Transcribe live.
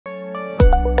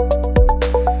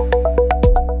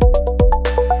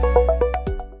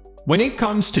When it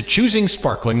comes to choosing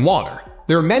sparkling water,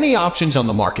 there are many options on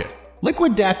the market.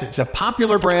 Liquid Death is a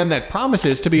popular brand that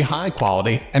promises to be high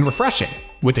quality and refreshing,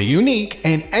 with a unique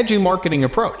and edgy marketing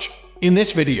approach. In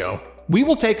this video, we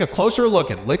will take a closer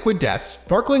look at Liquid Death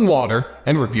sparkling water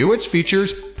and review its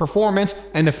features, performance,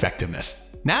 and effectiveness.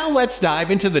 Now let's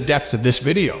dive into the depths of this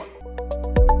video.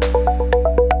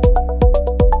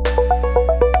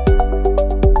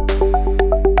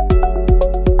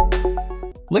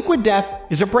 Liquid Death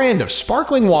is a brand of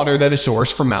sparkling water that is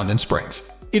sourced from mountain springs.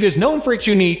 It is known for its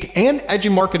unique and edgy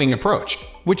marketing approach,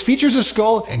 which features a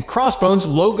skull and crossbones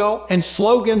logo and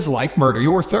slogans like "Murder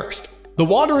Your Thirst." The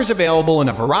water is available in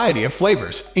a variety of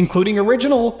flavors, including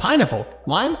original, pineapple,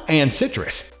 lime, and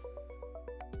citrus.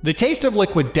 The taste of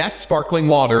Liquid Death sparkling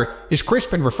water is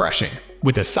crisp and refreshing,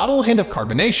 with a subtle hint of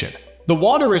carbonation. The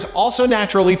water is also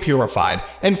naturally purified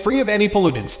and free of any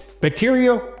pollutants,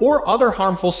 bacteria, or other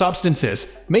harmful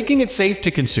substances, making it safe to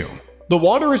consume. The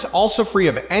water is also free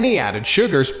of any added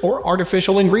sugars or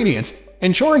artificial ingredients,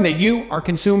 ensuring that you are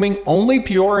consuming only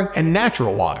pure and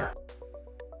natural water.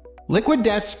 Liquid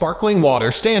Death sparkling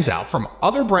water stands out from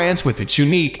other brands with its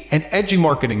unique and edgy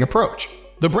marketing approach.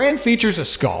 The brand features a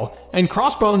skull and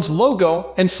crossbones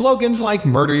logo and slogans like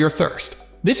 "Murder Your Thirst."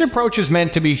 This approach is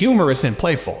meant to be humorous and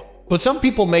playful, but some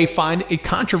people may find it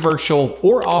controversial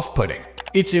or off-putting.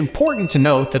 It's important to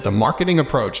note that the marketing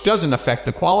approach doesn't affect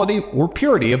the quality or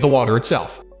purity of the water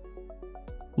itself.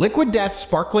 Liquid Death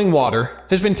sparkling water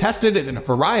has been tested in a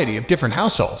variety of different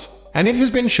households, and it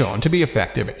has been shown to be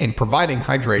effective in providing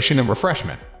hydration and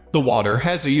refreshment. The water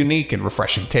has a unique and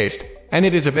refreshing taste, and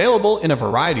it is available in a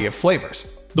variety of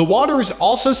flavors. The water is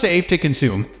also safe to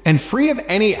consume and free of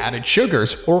any added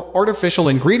sugars or artificial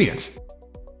ingredients.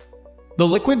 The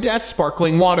Liquid Death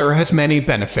sparkling water has many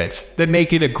benefits that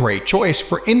make it a great choice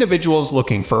for individuals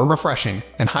looking for a refreshing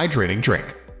and hydrating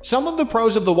drink. Some of the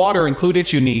pros of the water include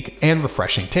its unique and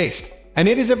refreshing taste, and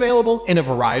it is available in a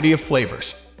variety of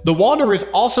flavors. The water is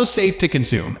also safe to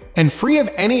consume and free of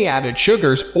any added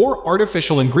sugars or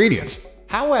artificial ingredients.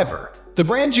 However, the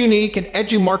brand's unique and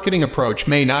edgy marketing approach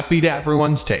may not be to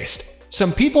everyone's taste.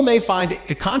 Some people may find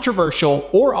it controversial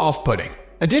or off-putting.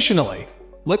 Additionally,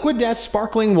 Liquid Death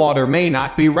sparkling water may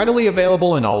not be readily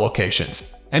available in all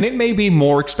locations, and it may be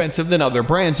more expensive than other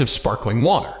brands of sparkling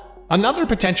water. Another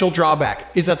potential drawback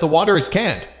is that the water is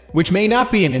canned, which may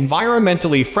not be an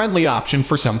environmentally friendly option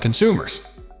for some consumers.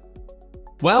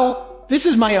 Well, this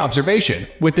is my observation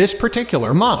with this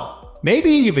particular model. Maybe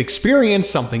you've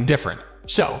experienced something different,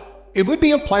 so it would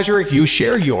be a pleasure if you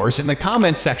share yours in the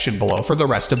comments section below for the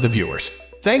rest of the viewers.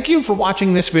 Thank you for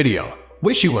watching this video.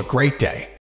 Wish you a great day.